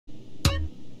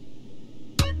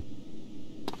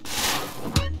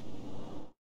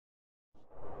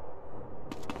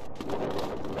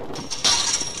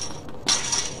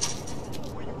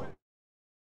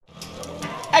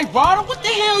Ryder, what the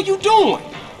hell you doing?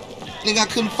 Nigga, I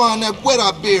couldn't find that wet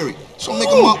I buried, so I'm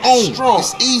making my own. Strong.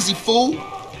 It's easy, fool.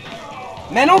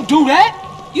 Man, don't do that.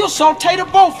 You'll saute the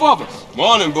both of us.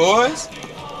 Morning, boys.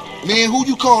 Man, who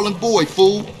you calling boy,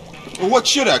 fool? Well, what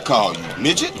should I call you,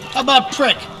 midget? How about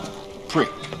prick? Prick.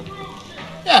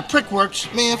 Yeah, prick works.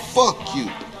 Man, fuck you.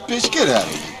 Bitch, get out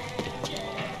of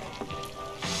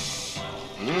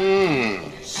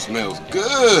here. Smells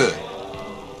good.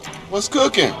 What's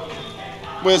cooking?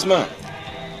 Where's mine?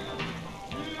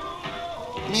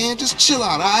 Man, just chill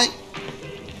out, alright?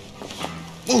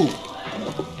 Move.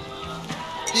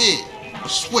 Yeah,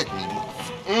 sweat me.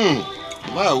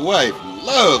 My wife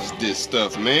loves this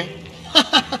stuff, man.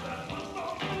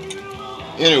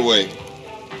 Anyway,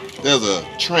 there's a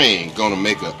train gonna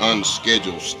make an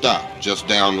unscheduled stop just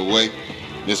down the way.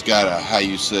 It's got a, how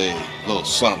you say, little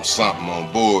something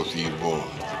on board for you boys.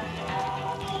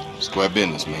 Square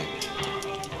business, man.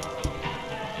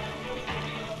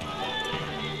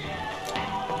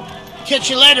 Catch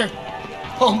you later,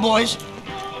 homeboys.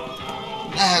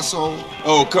 Asshole.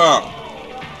 Oh, Carl,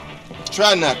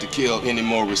 try not to kill any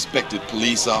more respected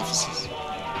police officers.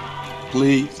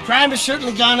 Please. Crime has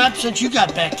certainly gone up since you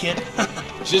got back, kid.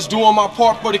 Just doing my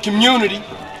part for the community.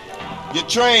 Your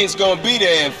train's gonna be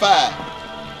there in 5.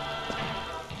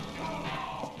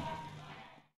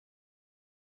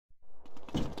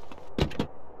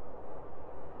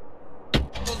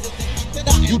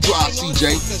 You drive,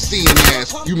 CJ. Seeing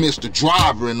as you missed the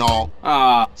driver and all.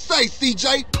 Say,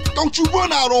 CJ, don't you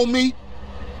run out on me.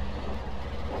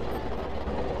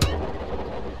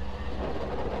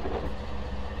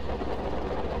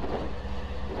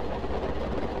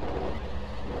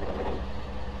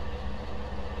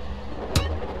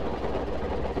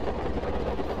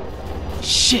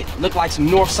 Shit, look like some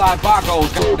Northside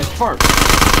Vagos got it first.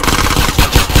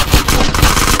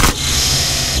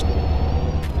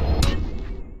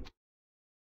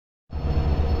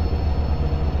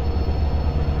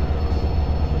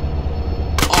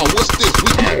 Oh, what's this?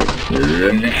 Look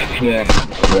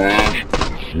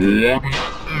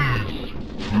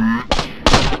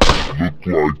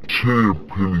like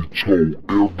Tenpenny told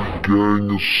every gang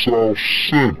in South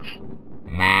Central.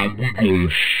 Man, we gon'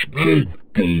 smoke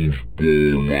those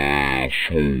ball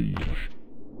assholes.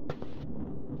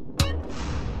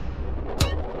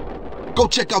 Go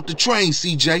check out the train,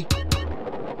 CJ.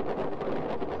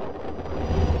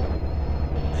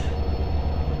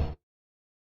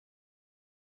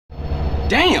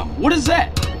 Damn, what is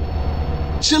that?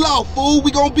 Chill out, fool.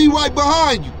 We gonna be right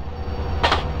behind you.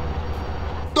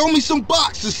 Throw me some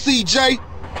boxes, CJ.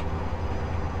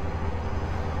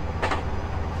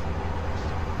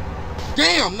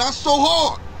 Damn, not so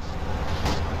hard.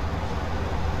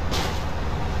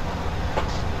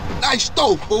 Nice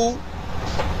throw, fool.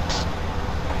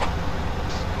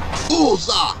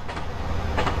 Bullseye.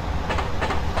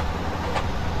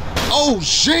 Oh,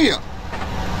 yeah.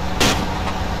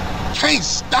 Can't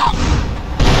stop.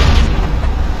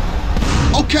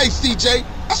 Okay, CJ,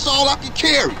 that's all I can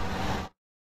carry.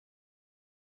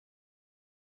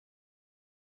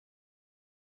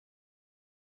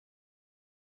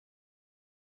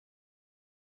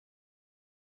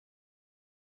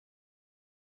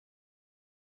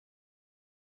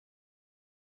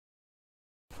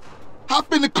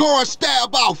 Hop in the car and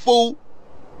stab out, fool.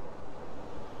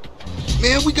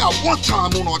 Man, we got one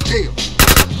time on our tail.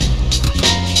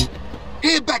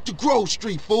 Head back to Grove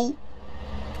Street, fool.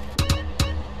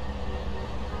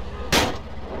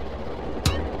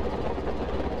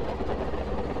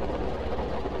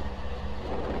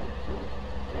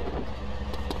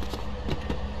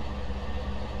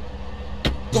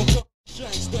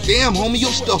 Damn, homie,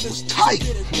 your stuff was tight.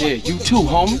 Yeah, you too,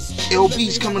 homie.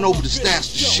 LB's coming over to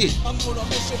stash the shit.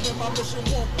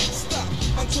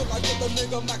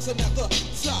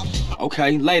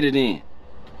 Okay, later then.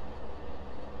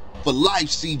 For life,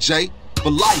 CJ.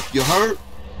 For life, you heard?